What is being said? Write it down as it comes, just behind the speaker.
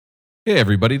Hey,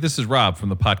 everybody, this is Rob from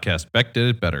the podcast Beck Did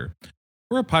It Better.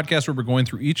 We're a podcast where we're going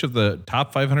through each of the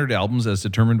top 500 albums as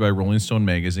determined by Rolling Stone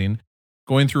magazine,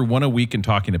 going through one a week and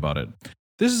talking about it.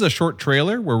 This is a short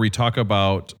trailer where we talk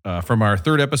about, from our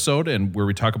third episode, and where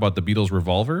we talk about the Beatles'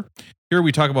 Revolver. Here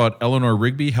we talk about Eleanor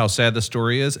Rigby, how sad the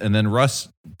story is, and then Russ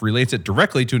relates it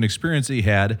directly to an experience he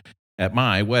had at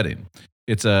my wedding.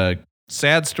 It's a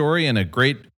sad story and a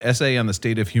great essay on the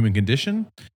state of human condition.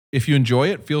 If you enjoy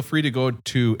it, feel free to go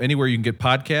to anywhere you can get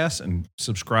podcasts and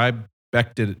subscribe.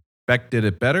 Beck Did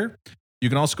It Better. You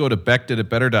can also go to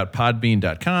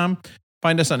beckdiditbetter.podbean.com.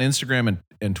 Find us on Instagram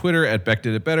and Twitter at Beck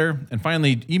Did It Better. And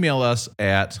finally, email us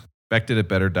at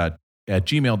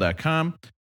beckdiditbetter@gmail.com.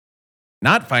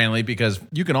 Not finally, because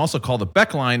you can also call the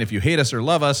Beck line if you hate us or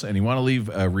love us and you want to leave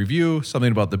a review,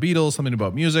 something about the Beatles, something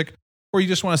about music, or you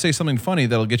just want to say something funny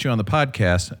that'll get you on the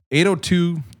podcast.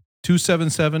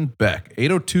 802-277-BECK.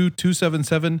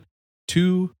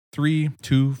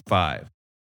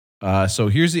 802-277-2325. So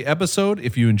here's the episode.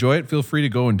 If you enjoy it, feel free to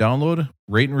go and download,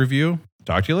 rate, and review.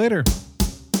 Talk to you later.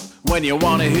 When you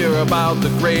want to hear about the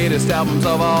greatest albums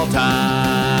of all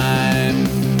time,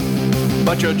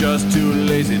 but you're just too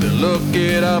lazy to look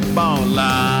it up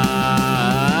online.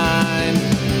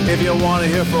 If you want to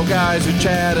hear four guys who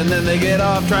chat and then they get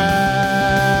off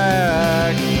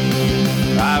track,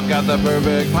 I've got the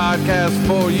perfect podcast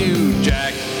for you,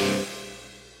 Jack.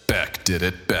 Beck Did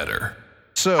It Better.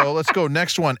 So let's go.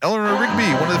 Next one. Eleanor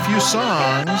Rigby, one of the few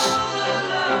songs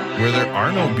where there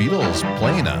are no Beatles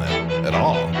playing on it at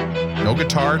all. No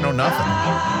guitar, no nothing.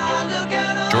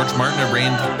 George Martin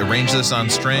arranged this on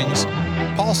strings.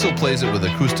 Paul still plays it with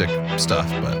acoustic stuff,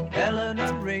 but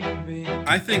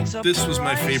I think this was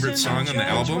my favorite song on the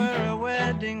album.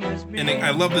 And I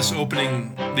love this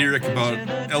opening lyric about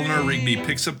Eleanor Rigby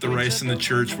picks up the rice in the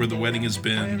church where the wedding has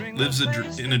been, lives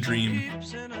in a dream.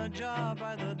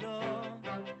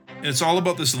 And it's all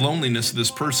about this loneliness of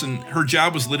this person. Her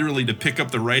job was literally to pick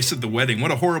up the rice at the wedding. What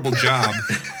a horrible job.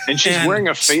 And she's wearing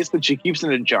a face that she keeps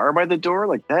in a jar by the door.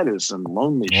 Like, that is some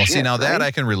lonely shit. Well, see, now right? that I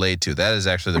can relate to. That is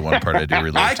actually the one part I do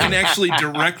relate to. I can actually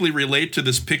directly relate to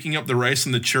this picking up the rice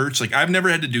in the church. Like, I've never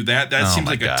had to do that. That seems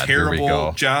like a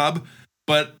terrible job.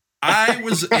 But I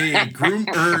was a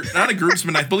not a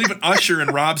groomsman, I believe an usher in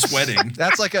Rob's wedding.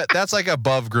 That's like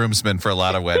above groomsman for a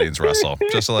lot of weddings, Russell.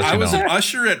 Just to let you know. I was an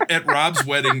usher at Rob's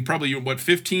wedding probably,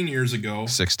 15 years ago?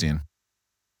 16.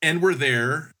 And we're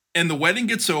there, and the wedding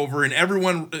gets over, and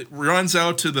everyone runs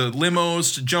out to the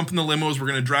limos to jump in the limos. We're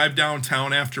going to drive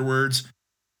downtown afterwards.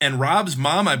 And Rob's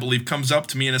mom, I believe, comes up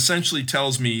to me and essentially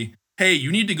tells me, hey,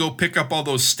 you need to go pick up all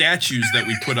those statues that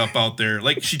we put up out there.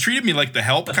 Like, she treated me like the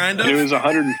help, kind of. It was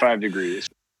 105 degrees.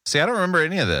 See, I don't remember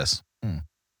any of this.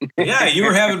 Yeah, you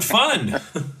were having fun.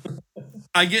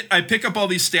 I pick up all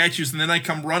these statues, and then I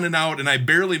come running out, and I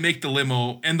barely make the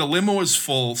limo, and the limo is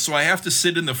full, so I have to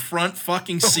sit in the front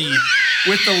fucking seat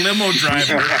with the limo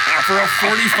driver for a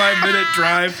 45-minute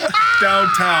drive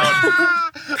downtown.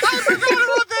 I forgot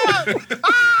about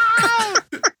that!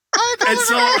 And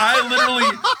so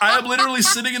I am literally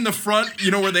sitting in the front,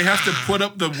 where they have to put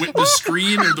up the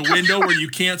screen or the window where you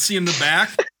can't see in the back.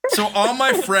 So all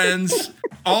my friends,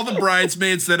 all the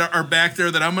bridesmaids that are back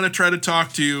there that I'm going to try to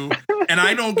talk to, and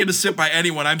I don't get to sit by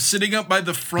anyone. I'm sitting up by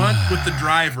the front with the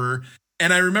driver,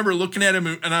 and I remember looking at him,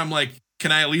 and I'm like,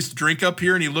 can I at least drink up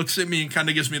here? And he looks at me and kind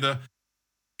of gives me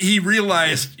he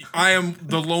realized I am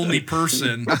the lonely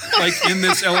person, like in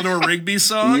this Eleanor Rigby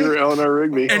song. You're Eleanor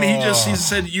Rigby. And he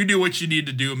said, you do what you need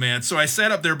to do, man. So I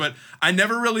sat up there, but I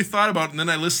never really thought about it. And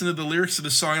then I listened to the lyrics of the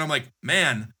song, and I'm like,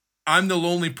 man, I'm the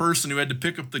lonely person who had to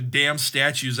pick up the damn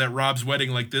statues at Rob's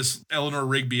wedding like this Eleanor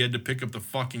Rigby had to pick up the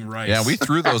fucking rice. Yeah, we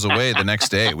threw those away the next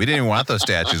day. We didn't even want those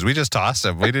statues. We just tossed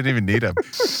them. We didn't even need them.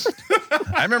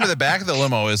 I remember the back of the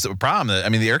limo is the problem.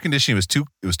 The air conditioning was too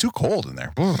cold in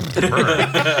there.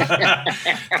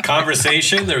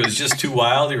 Conversation, there was just too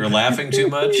wild. You were laughing too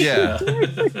much. Yeah.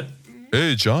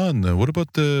 Hey, John, what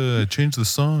about change the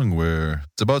song where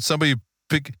it's about somebody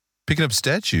picking up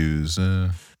statues? My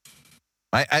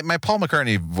Paul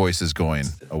McCartney voice is going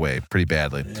away pretty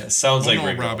badly. Yeah, sounds like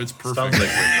Ringo. Rob, it's perfect. Sounds like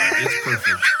Ringo. It's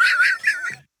perfect.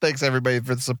 Thanks, everybody,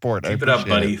 for the support. Keep it up,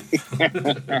 buddy.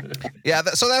 Yeah,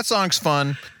 so that song's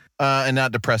fun and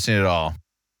not depressing at all.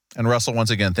 And Russell, once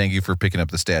again, thank you for picking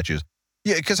up the statues.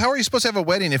 Yeah, because how are you supposed to have a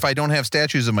wedding if I don't have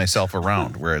statues of myself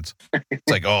around? Where it's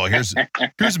like, oh, here's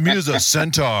me as a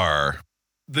centaur.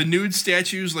 The nude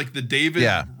statues, like the David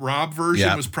Rob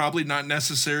version, was probably not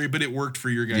necessary, but it worked for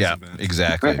your guys' event. Yeah,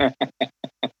 exactly.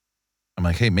 I'm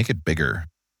like, hey, make it bigger.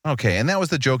 Okay, and that was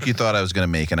the joke you thought I was going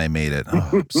to make, and I made it. Oh,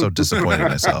 I'm so disappointed in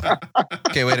myself.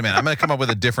 Okay, wait a minute. I'm going to come up with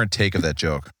a different take of that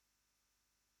joke.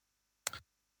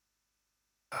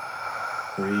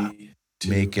 3, 2.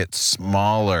 Make it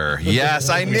smaller. Yes,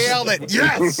 I nailed it.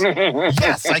 Yes.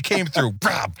 Yes, I came through.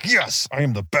 Rob, yes, I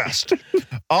am the best.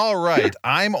 All right,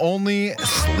 I'm only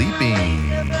sleeping.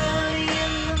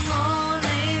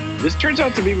 This turns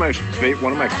out to be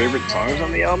one of my favorite songs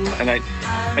on the album, and I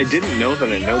didn't know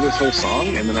that I know this whole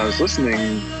song, and then I was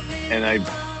listening, and I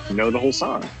know the whole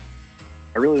song.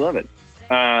 I really love it.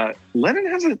 Lennon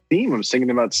has a theme of singing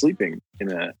about sleeping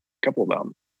in a couple of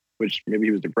albums, which maybe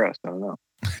he was depressed. I don't know.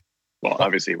 Well,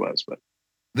 obviously he was, but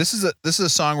This is a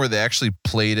song where they actually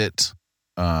played it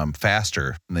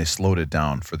faster and they slowed it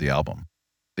down for the album.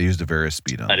 They used a various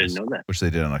speed on I this, didn't know that. which they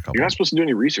did on a couple. You're not supposed to do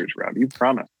any research, Rob. You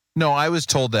promised. No, I was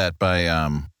told that by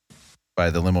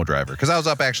the limo driver because I was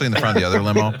up actually in the front of the other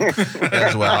limo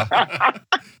as well.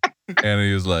 And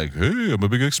he was like, "Hey, I'm a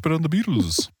big expert on the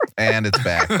Beatles." And it's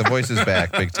back. The voice is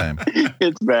back big time.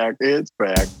 It's back. It's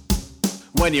back.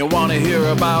 When you want to hear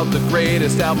about the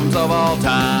greatest albums of all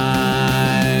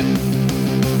time,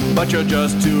 but you're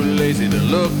just too lazy to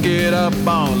look it up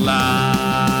online.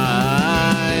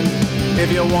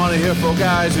 If you want to hear four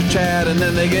guys who chat and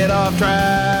then they get off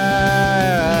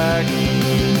track,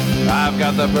 I've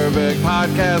got the perfect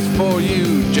podcast for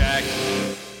you, Jack.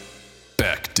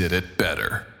 Beck did it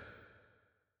better.